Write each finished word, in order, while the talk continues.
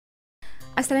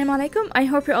Assalamu alaikum. I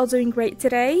hope you're all doing great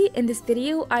today. In this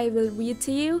video, I will read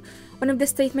to you one of the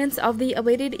statements of the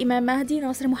awaited Imam Mahdi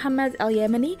Nasr Muhammad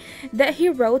al-Yamani that he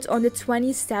wrote on the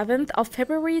 27th of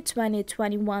February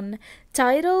 2021,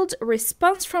 titled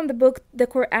Response from the Book the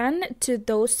Quran to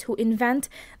Those Who Invent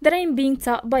That I Am Being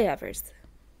Taught by Others.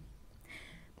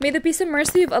 May the peace and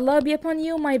mercy of Allah be upon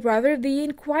you, my brother, the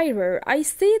inquirer. I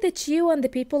say that you and the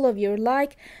people of your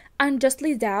like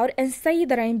unjustly doubt and say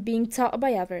that I am being taught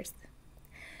by others.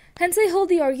 Hence I hold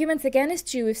the arguments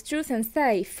against you with truth and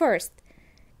say, first,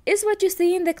 is what you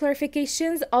see in the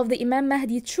clarifications of the Imam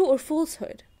Mahdi true or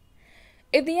falsehood?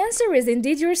 If the answer is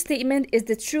indeed your statement is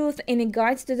the truth and it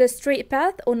guides to the straight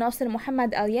path, O Nasr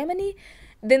Muhammad al-Yamani,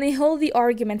 then I hold the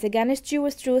argument against you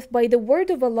with truth by the word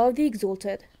of Allah the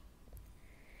Exalted.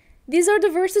 These are the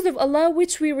verses of Allah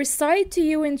which we recite to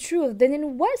you in truth. Then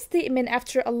in what statement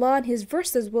after Allah and His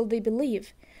verses will they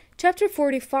believe? Chapter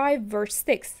 45, verse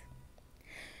 6.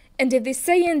 And if they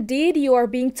say indeed you are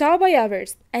being taught by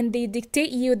others, and they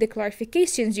dictate you the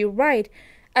clarifications you write,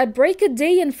 at break of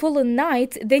day and full of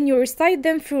night, then you recite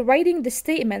them through writing the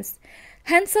statements.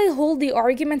 Hence I hold the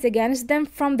argument against them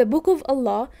from the Book of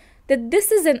Allah, that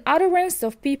this is an utterance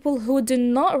of people who do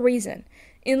not reason,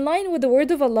 in line with the word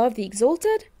of Allah the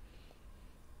Exalted.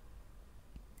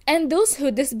 And those who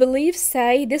disbelieve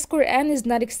say this Quran is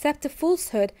not except a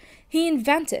falsehood he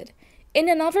invented, and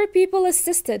another people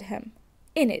assisted him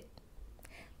in it.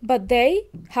 But they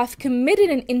have committed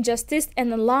an injustice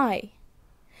and a lie.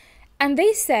 And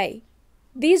they say,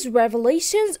 these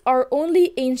revelations are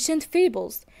only ancient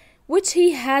fables, which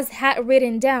he has had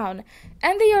written down,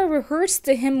 and they are rehearsed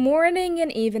to him morning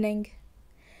and evening.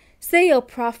 Say, O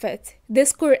Prophet,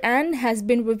 this Quran has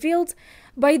been revealed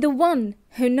by the one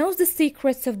who knows the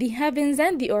secrets of the heavens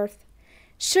and the earth.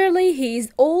 Surely he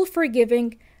is all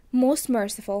forgiving, most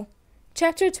merciful.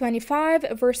 Chapter 25,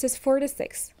 verses 4 to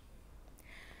 6.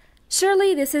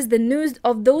 Surely this is the news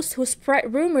of those who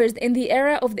spread rumors in the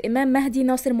era of the Imam Mahdi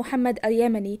Nasr Muhammad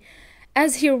al-Yamani,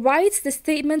 as he writes the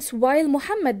statements while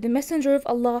Muhammad, the Messenger of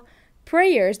Allah,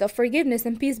 prayers of forgiveness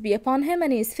and peace be upon him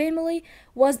and his family,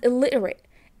 was illiterate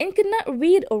and could not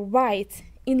read or write,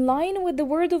 in line with the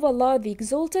word of Allah the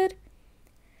Exalted.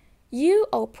 You,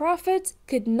 O Prophet,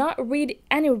 could not read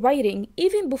any writing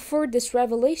even before this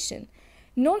revelation,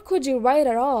 nor could you write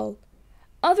at all.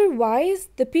 Otherwise,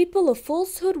 the people of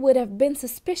falsehood would have been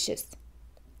suspicious.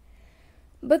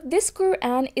 But this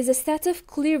Quran is a set of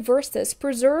clear verses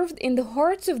preserved in the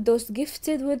hearts of those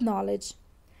gifted with knowledge.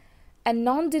 And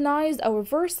none denies our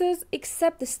verses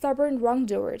except the stubborn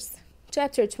wrongdoers.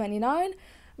 Chapter 29,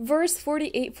 verse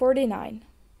 48-49.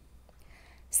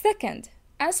 Second,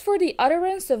 as for the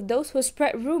utterance of those who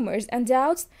spread rumors and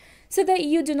doubts, so that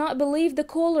you do not believe the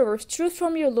caller of truth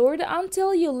from your Lord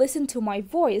until you listen to my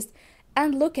voice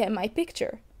and look at my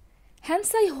picture.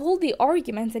 Hence I hold the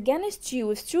argument against you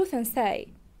with truth and say,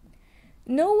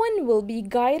 no one will be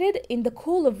guided in the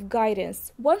call of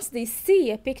guidance once they see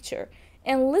a picture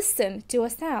and listen to a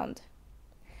sound.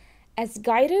 As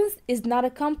guidance is not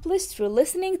accomplished through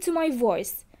listening to my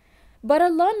voice, but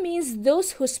Allah means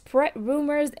those who spread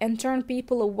rumors and turn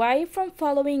people away from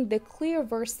following the clear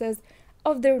verses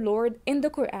of their Lord in the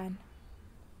Quran.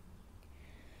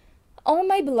 O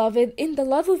my beloved, in the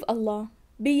love of Allah,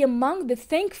 be among the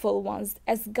thankful ones,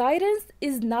 as guidance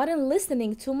is not in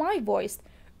listening to my voice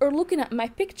or looking at my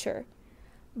picture,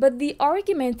 but the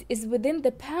argument is within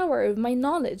the power of my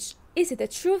knowledge. Is it a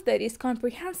truth that is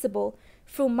comprehensible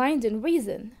through mind and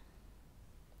reason?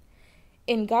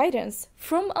 In guidance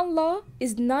from Allah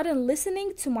is not in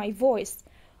listening to my voice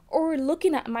or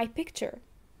looking at my picture,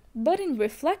 but in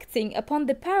reflecting upon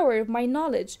the power of my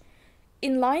knowledge,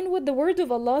 in line with the word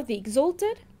of Allah the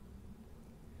Exalted.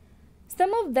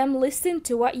 Some of them listen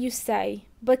to what you say,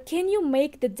 but can you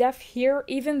make the deaf hear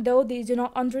even though they do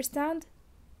not understand?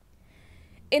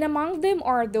 And among them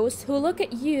are those who look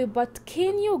at you, but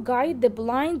can you guide the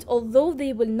blind although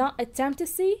they will not attempt to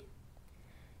see?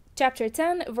 Chapter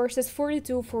 10, verses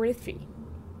 42-43.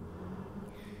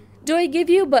 Do I give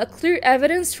you but clear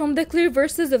evidence from the clear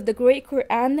verses of the great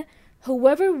Quran?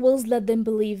 Whoever wills, let them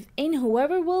believe, and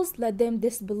whoever wills, let them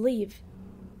disbelieve.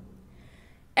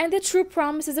 And the true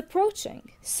promise is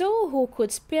approaching. So who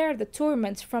could spare the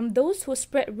torment from those who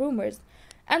spread rumors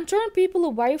and turn people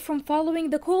away from following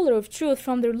the caller of truth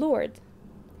from their Lord?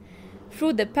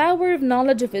 Through the power of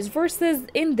knowledge of His verses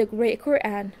in the great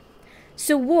Quran.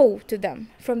 So woe to them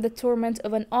from the torment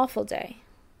of an awful day.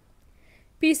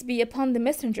 Peace be upon the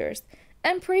messengers,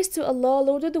 and praise to Allah,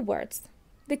 Lord of the words,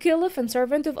 the Caliph and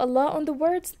servant of Allah on the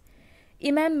words,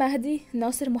 Imam Mahdi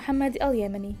Nasr Muhammad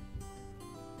al-Yamani.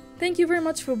 Thank you very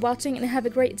much for watching and have a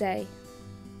great day.